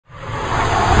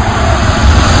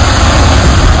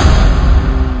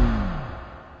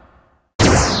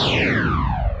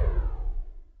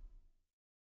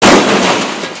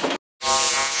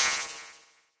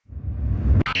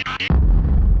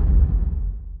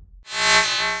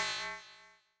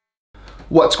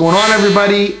What's going on,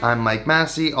 everybody? I'm Mike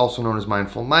Massey, also known as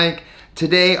Mindful Mike.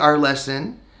 Today our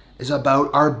lesson is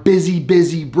about our busy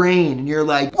brain. And you're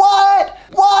like,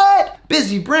 what?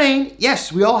 Busy brain?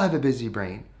 Yes, we all have a busy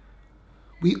brain.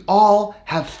 We all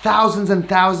have thousands and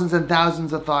thousands and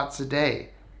thousands of thoughts a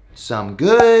day. Some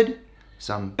good,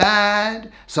 some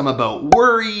bad, some about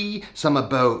worry, some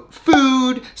about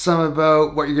food, some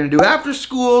about what you're gonna do after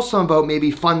school, some about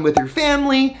maybe fun with your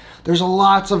family. There's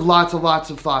lots of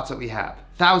thoughts that we have.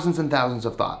 Thousands and thousands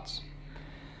of thoughts.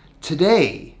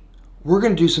 Today, we're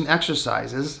gonna do some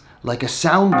exercises like a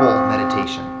sound bowl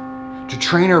meditation to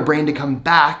train our brain to come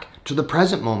back to the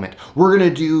present moment. We're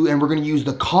gonna use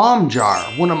the Calm Jar,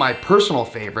 one of my personal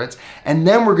favorites, and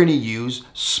then we're gonna use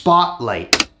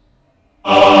Spotlight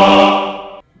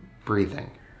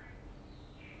breathing.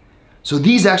 So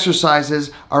these exercises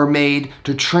are made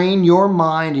to train your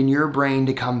mind and your brain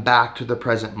to come back to the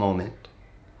present moment.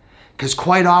 Because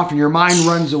quite often your mind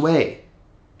runs away.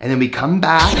 And then we come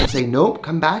back and say, nope,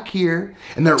 come back here.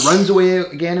 And then it runs away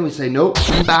again and we say, nope,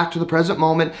 come back to the present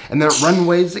moment. And then it runs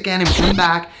away again and we come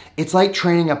back. It's like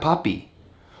training a puppy.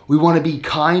 We want to be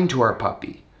kind to our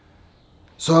puppy.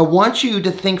 So I want you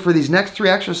to think for these next 3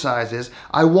 exercises,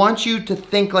 I want you to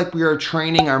think like we are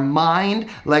training our mind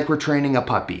like we're training a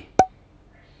puppy.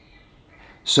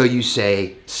 So you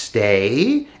say,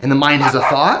 stay, and the mind has a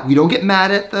thought. We don't get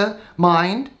mad at the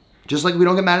mind. Just like we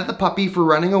don't get mad at the puppy for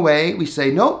running away. We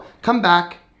say, nope, come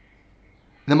back.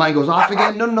 And the mind goes off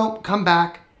again. No, come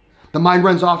back. The mind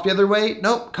runs off the other way.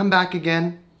 Nope, come back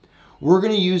again. We're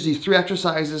going to use these 3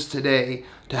 exercises today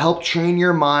to help train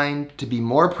your mind to be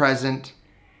more present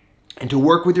and to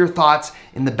work with your thoughts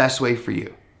in the best way for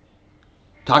you.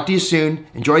 Talk to you soon.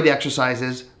 Enjoy the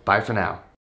exercises. Bye for now.